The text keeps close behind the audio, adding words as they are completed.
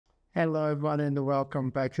Hello everyone and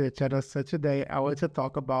welcome back to the channel. So today I want to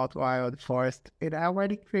talk about Wild Forest, and I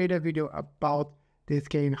already created a video about this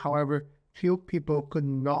game. However, few people could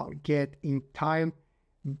not get in time,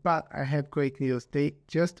 but I have great news. They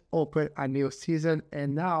just opened a new season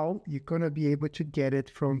and now you're gonna be able to get it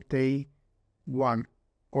from day one,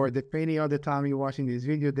 or depending on the time you're watching this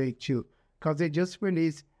video, day two, because they just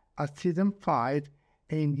released a season 5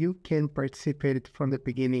 and you can participate it from the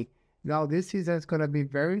beginning. Now this season is going to be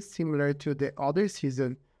very similar to the other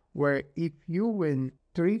season, where if you win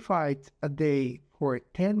 3 fights a day for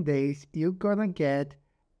 10 days, you're going to get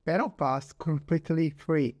Battle Pass completely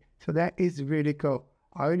free. So that is really cool.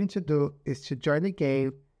 All you need to do is to join the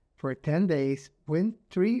game for 10 days, win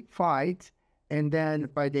 3 fights, and then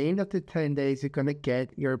by the end of the 10 days, you're going to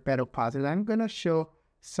get your Battle Pass. And I'm going to show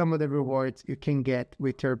some of the rewards you can get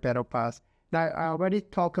with your Battle Pass. Now, I already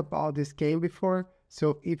talked about this game before,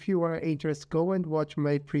 so if you are interested, go and watch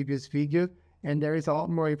my previous video, and there is a lot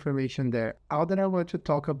more information there. All that I want to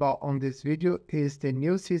talk about on this video is the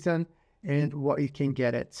new season and what you can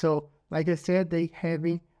get it. So, like I said, they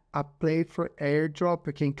having a play for airdrop.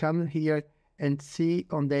 You can come here and see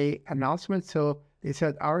on the announcement. So they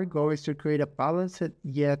said our goal is to create a balanced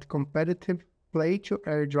yet competitive play to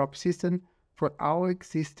airdrop system for our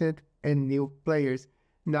existing and new players.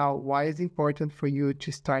 Now, why is it important for you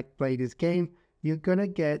to start playing this game? You're gonna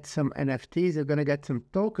get some NFTs, you're gonna get some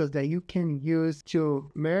tokens that you can use to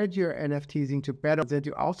merge your NFTs into battles, and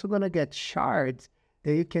you're also gonna get shards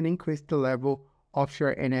that you can increase the level of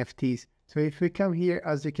your NFTs. So if we come here,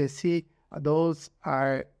 as you can see, those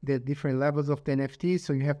are the different levels of the NFTs.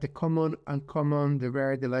 So you have the common, uncommon, the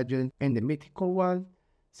rare, the legend, and the mythical one.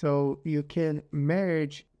 So you can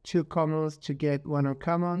merge 2 commons to get 1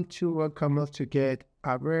 uncommon, 2 uncommons to get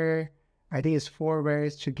a rare, I think it's 4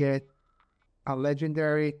 rares to get a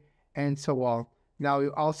legendary, and so on. Now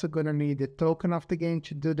you're also gonna need the token of the game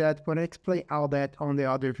to do that, but I explain all that on the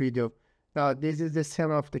other video. Now this is the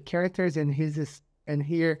sum of the characters, and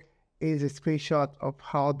here is a screenshot of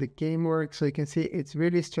how the game works. So you can see it's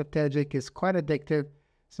really strategic, it's quite addictive.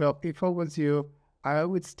 So if I was you, I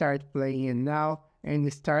would start playing it now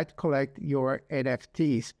and start collect your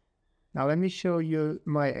NFTs. Now let me show you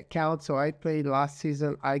my account. So I played last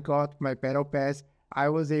season, I got my battle pass, I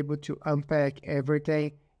was able to unpack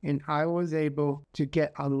everything, and I was able to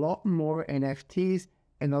get a lot more NFTs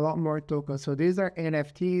and a lot more tokens. So these are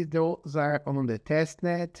NFTs, those are on the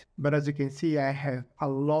testnet, but as you can see, I have a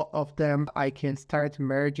lot of them. I can start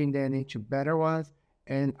merging them into better ones,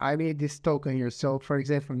 and I made this token here. So for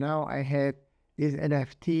example, now I have this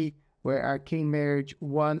NFT where I can merge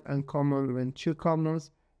 1 uncommon and 2 commons,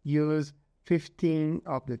 use 15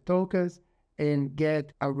 of the tokens, and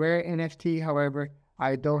get a rare NFT. However,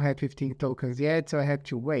 I don't have 15 tokens yet, so I have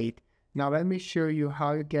to wait. Now let me show you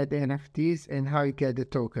how you get the NFTs and how you get the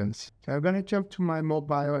tokens. So I'm gonna jump to my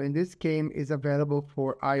mobile, and this game is available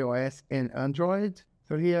for iOS and Android.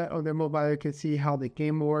 So here on the mobile, you can see how the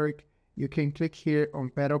game works. You can click here on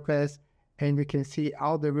Battle Pass, and you can see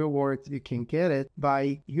all the rewards you can get it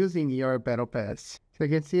by using your Battle Pass. So you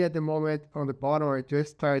can see at the moment on the bottom, I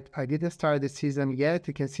didn't start the season yet.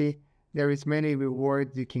 You can see there is many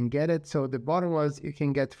rewards you can get it. So the bottom ones you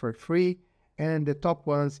can get for free, and the top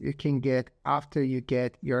ones you can get after you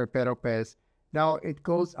get your Battle Pass. Now it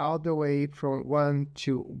goes all the way from 1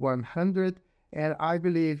 to 100, and I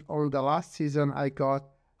believe on the last season I got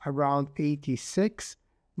around 86.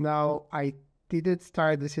 Now I didn't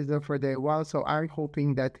start the season for day 1, so I'm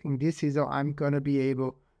hoping that in this season I'm gonna be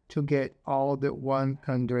able to get all the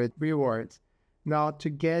 100 rewards. Now to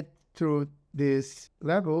get through these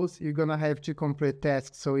levels, you're gonna have to complete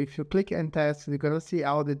tasks. So if you click on tasks, you're gonna see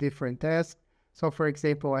all the different tasks. So for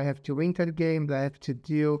example, I have to win the game, I have to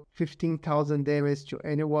deal 15,000 damage to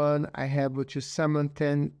anyone, I have to summon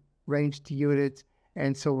 10 ranged units,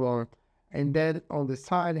 and so on. And then on the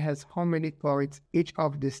side has how many points each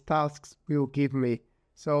of these tasks will give me.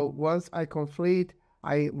 So once I complete,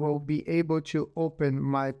 I will be able to open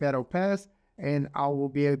my Battle Pass, and I will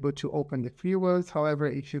be able to open the free ones. However,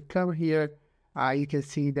 if you come here, you can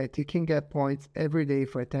see that you can get points every day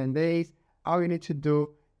for 10 days. All you need to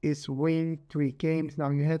do is win 3 games. Now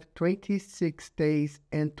you have 26 days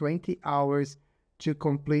and 20 hours to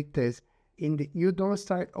complete this. You don't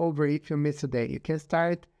start over if you miss a day. You can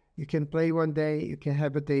start, you can play one day, you can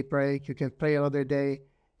have a day break, you can play another day,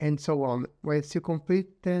 and so on. Once you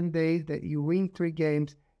complete 10 days that you win 3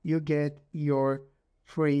 games, you get your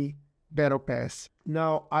free Battle Pass.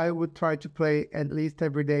 Now I would try to play at least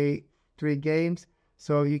every day 3 games,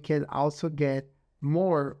 so you can also get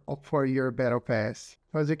more for your Battle Pass.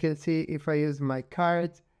 As you can see, if I use my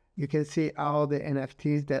cards, You can see all the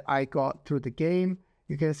NFTs that I got through the game.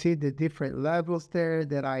 You can see the different levels there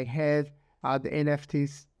that I have. The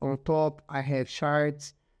NFTs on top, I have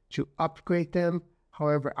shards to upgrade them.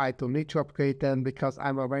 However, I don't need to upgrade them because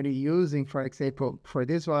I'm already using, for example, for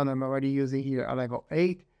this one, I'm already using here a level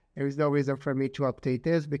 8. There is no reason for me to update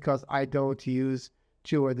this because I don't use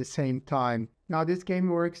two at the same time. Now, this game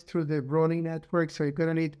works through the Ronin network, so you're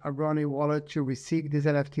going to need a Ronin wallet to receive these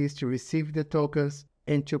NFTs, to receive the tokens,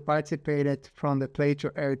 and to participate it from the play to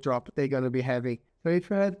airdrop they're going to be having. So if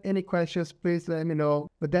you have any questions, please let me know.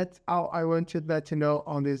 But that's all I want to let you know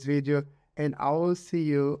on this video, and I will see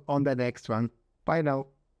you on the next one. Bye now.